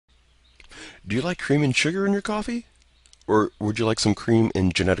Do you like cream and sugar in your coffee? Or would you like some cream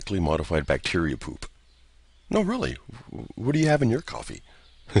and genetically modified bacteria poop? No, really. What do you have in your coffee?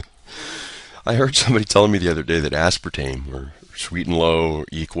 I heard somebody telling me the other day that aspartame, or sweet and low, or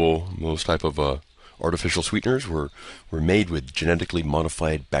equal, those type of artificial sweeteners were made with genetically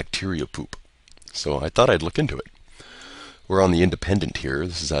modified bacteria poop. So I thought I'd look into it. We're on the Independent here.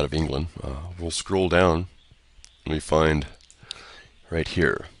 This is out of England. We'll scroll down and we find right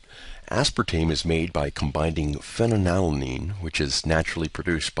here. Aspartame is made by combining phenylalanine, which is naturally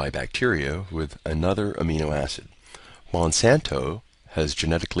produced by bacteria, with another amino acid. Monsanto has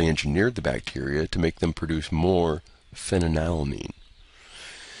genetically engineered the bacteria to make them produce more phenylalanine.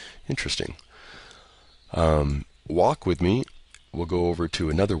 Interesting. Walk with me. We'll go over to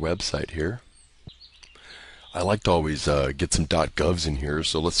another website here. I like to always get some .govs in here,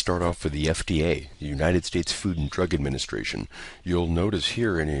 so let's start off with the FDA, the United States Food and Drug Administration. You'll notice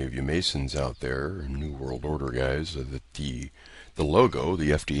here, any of you Masons out there, New World Order guys, that the logo, the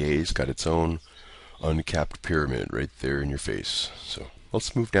FDA's got its own uncapped pyramid right there in your face. So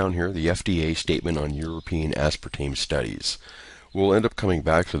let's move down here, the FDA Statement on European Aspartame Studies. We'll end up coming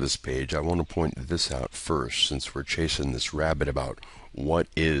back to this page. I want to point this out first, since we're chasing this rabbit about what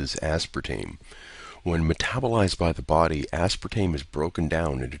is aspartame. When metabolized by the body, aspartame is broken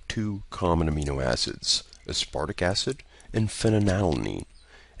down into two common amino acids, aspartic acid and phenylalanine,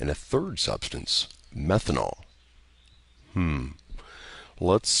 and a third substance, methanol.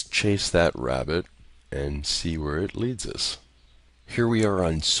 Let's chase that rabbit and see where it leads us. Here we are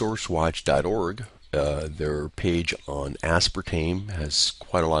on sourcewatch.org. Their page on aspartame has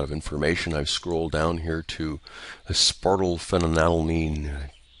quite a lot of information. I've scrolled down here to aspartyl-phenylalanine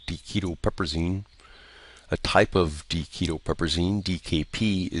diketopiperazine. A type of diketopiperazine,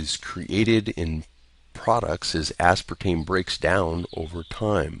 DKP, is created in products as aspartame breaks down over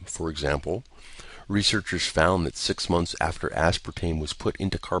time. For example, researchers found that 6 months after aspartame was put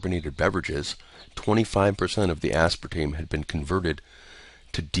into carbonated beverages, 25% of the aspartame had been converted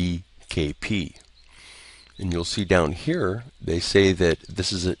to DKP. And you'll see down here, they say that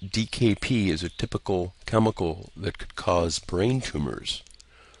DKP is a typical chemical that could cause brain tumors.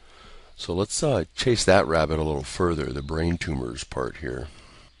 So let's chase that rabbit a little further, the brain tumors part here.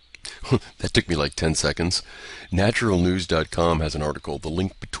 That took me like 10 seconds. Naturalnews.com has an article, The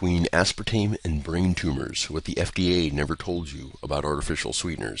Link Between Aspartame and Brain Tumors, what the FDA never told you about artificial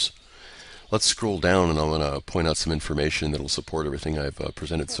sweeteners. Let's scroll down and I'm going to point out some information that will support everything I've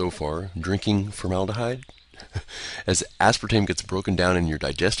presented so far. Drinking formaldehyde? As aspartame gets broken down in your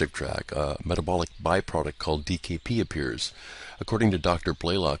digestive tract, a metabolic byproduct called DKP appears. According to Dr.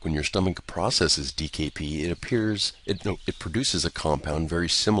 Blaylock, when your stomach processes DKP, it produces a compound very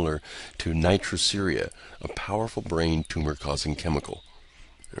similar to nitrosurea, a powerful brain tumor-causing chemical.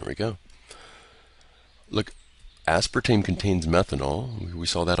 There we go. Look, aspartame contains methanol. We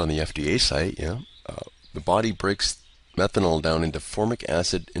saw that on the FDA site. Yeah, the body breaks methanol down into formic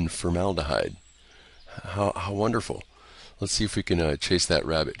acid and formaldehyde. How wonderful! Let's see if we can chase that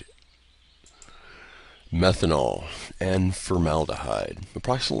rabbit. Methanol and formaldehyde.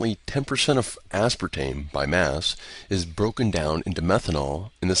 Approximately 10% of aspartame by mass is broken down into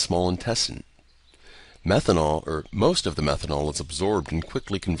methanol in the small intestine. Methanol, or most of the methanol, is absorbed and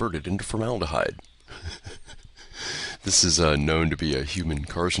quickly converted into formaldehyde. This is known to be a human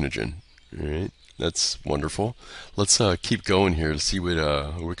carcinogen. All right, that's wonderful. Let's keep going here to see what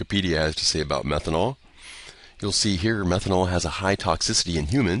Wikipedia has to say about methanol. You'll see here methanol has a high toxicity in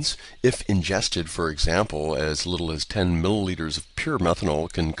humans. If ingested, for example, as little as 10 milliliters of pure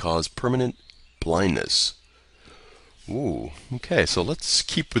methanol can cause permanent blindness. Ooh, okay, so let's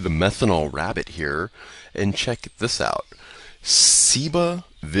keep with the methanol rabbit here and check this out.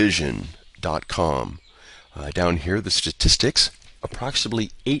 CibaVision.com. Down here, the statistics.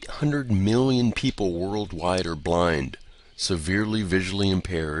 Approximately 800 million people worldwide are blind, severely visually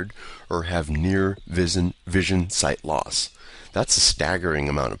impaired, or have near vision sight loss. That's a staggering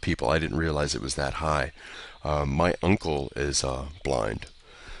amount of people. I didn't realize it was that high. My uncle is blind.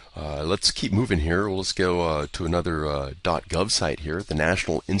 Let's keep moving here. Let's go to another .gov site here. The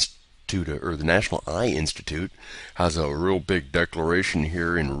National Eye Institute has a real big declaration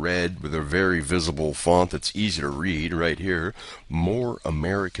here in red with a very visible font that's easy to read right here. More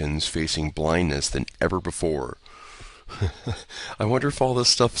Americans facing blindness than ever before. I wonder if all this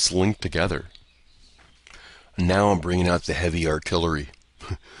stuff's linked together. Now I'm bringing out the heavy artillery.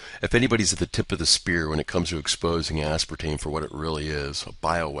 If anybody's at the tip of the spear when it comes to exposing aspartame for what it really is, a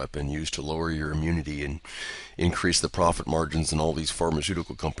bioweapon used to lower your immunity and increase the profit margins in all these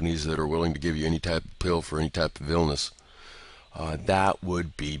pharmaceutical companies that are willing to give you any type of pill for any type of illness, That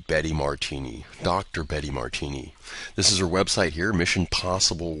would be Betty Martini, Dr. Betty Martini. This is her website here, Mission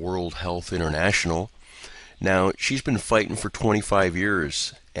Possible World Health International. Now, she's been fighting for 25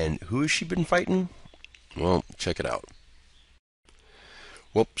 years. And who has she been fighting? Well, check it out.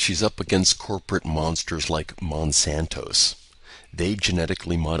 Well, she's up against corporate monsters like Monsanto's. They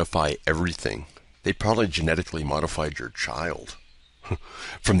genetically modify everything. They probably genetically modified your child.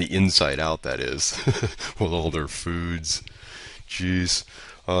 From the inside out, that is. With all their foods. Jeez.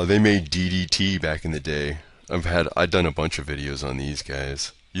 They made DDT back in the day. I've done a bunch of videos on these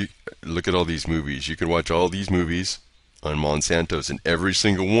guys. You look at all these movies. You can watch all these movies on Monsanto's, and every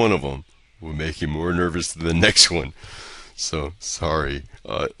single one of them will make you more nervous than the next one. So, sorry.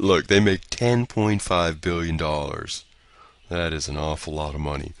 Look, they make $10.5 billion. That is an awful lot of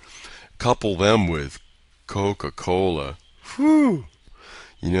money. Couple them with Coca-Cola. Whew!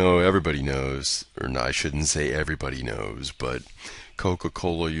 You know, everybody knows, or no, I shouldn't say everybody knows, but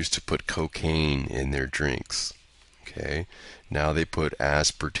Coca-Cola used to put cocaine in their drinks. Okay? Now they put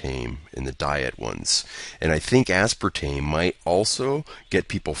aspartame in the diet ones. And I think aspartame might also get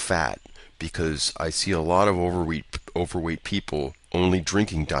people fat, because I see a lot of overweight people only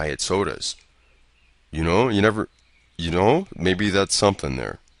drinking diet sodas. You know, maybe that's something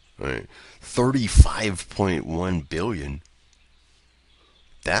there. Right. 35.1 billion.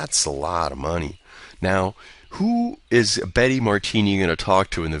 That's a lot of money. Now, who is Betty Martini going to talk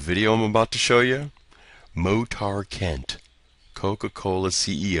to in the video I'm about to show you? Muhtar Kent, Coca-Cola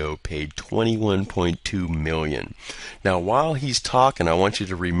CEO, paid $21.2 million. Now, while he's talking, I want you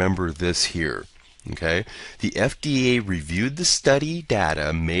to remember this here. Okay? The FDA reviewed the study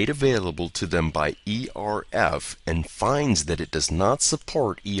data made available to them by ERF and finds that it does not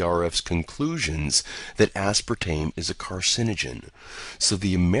support ERF's conclusions that aspartame is a carcinogen. So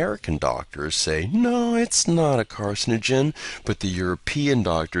the American doctors say, no, it's not a carcinogen, but the European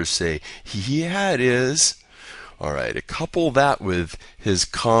doctors say, yeah, it is. All right, couple that with his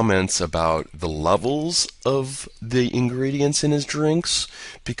comments about the levels of the ingredients in his drinks,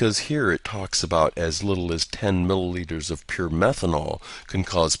 because here it talks about as little as 10 milliliters of pure methanol can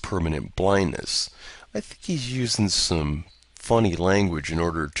cause permanent blindness. I think he's using some funny language in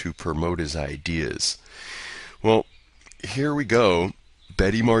order to promote his ideas. Well, here we go.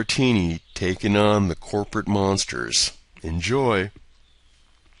 Betty Martini taking on the corporate monsters. Enjoy.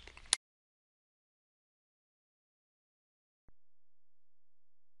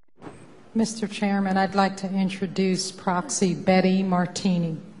 Mr. Chairman, I'd like to introduce Proxy Betty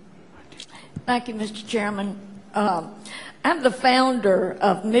Martini. Thank you, Mr. Chairman. I'm the founder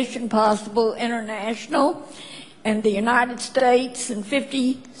of Mission Possible International in the United States and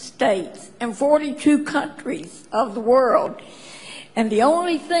 50 states and 42 countries of the world. And the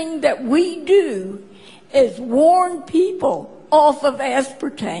only thing that we do is warn people off of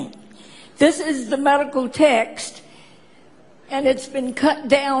aspartame. This is the medical text. And it's been cut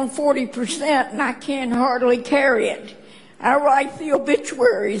down 40%, and I can't hardly carry it. I write the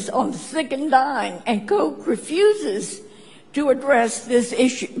obituaries on the sick and dying, and Coke refuses to address this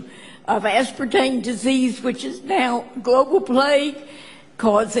issue of aspartame disease, which is now global plague,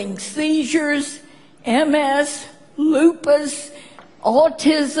 causing seizures, MS, lupus,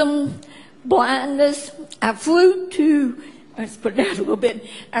 autism, blindness. I flew to, let's put that a little bit,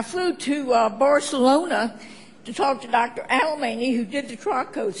 I flew to Barcelona to talk to Dr. Alemany, who did the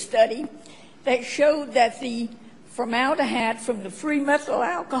Trocho study that showed that the formaldehyde from the free methyl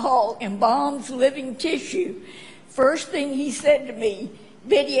alcohol embalms living tissue. First thing he said to me,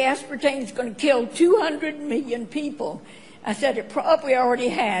 Betty, aspartame is going to kill 200 million people. I said, it probably already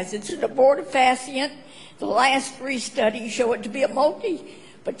has. It's an abortifacient. The last 3 studies show it to be a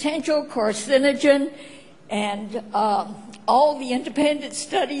multi-potential carcinogen, and all the independent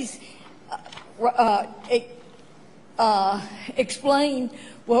studies explain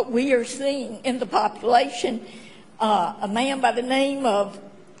what we are seeing in the population. A man by the name of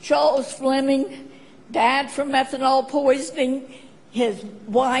Charles Fleming died from methanol poisoning. His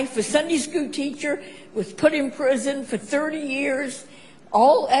wife, a Sunday school teacher, was put in prison for 30 years.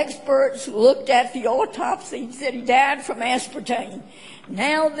 All experts looked at the autopsy and said he died from aspartame.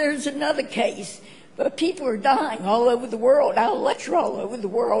 Now there's another case, but people are dying all over the world. I lecture all over the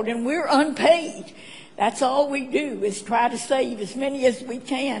world, and we're unpaid. That's all we do is try to save as many as we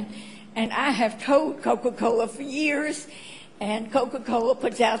can. And I have told Coca-Cola for years, and Coca-Cola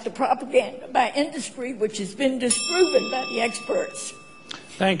puts out the propaganda by industry, which has been disproven by the experts.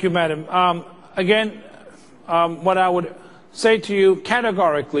 Thank you, Madam. What I would say to you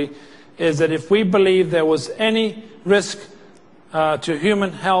categorically is that if we believe there was any risk to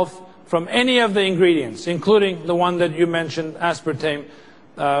human health from any of the ingredients, including the one that you mentioned, aspartame,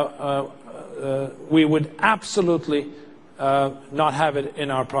 we would absolutely not have it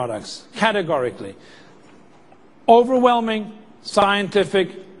in our products, categorically. Overwhelming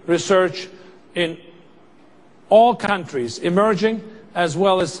scientific research in all countries, emerging as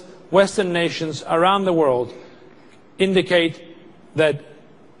well as Western nations around the world, indicate that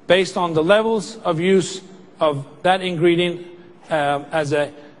based on the levels of use of that ingredient as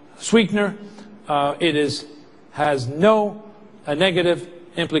a sweetener, it has no negative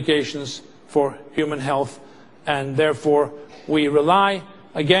implications for human health, and therefore we rely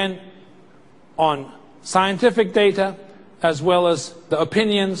again on scientific data as well as the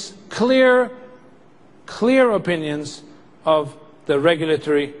opinions, clear opinions of the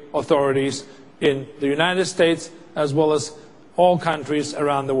regulatory authorities in the United States as well as all countries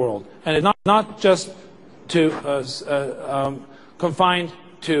around the world. And it's not just confined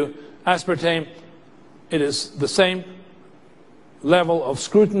to aspartame. It is the same level of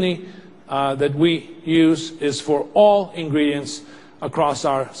scrutiny that we use is for all ingredients across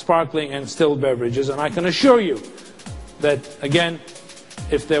our sparkling and still beverages. And I can assure you that, again,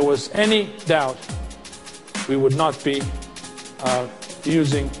 if there was any doubt, we would not be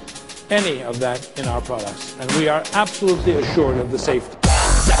using any of that in our products. And we are absolutely assured of the safety.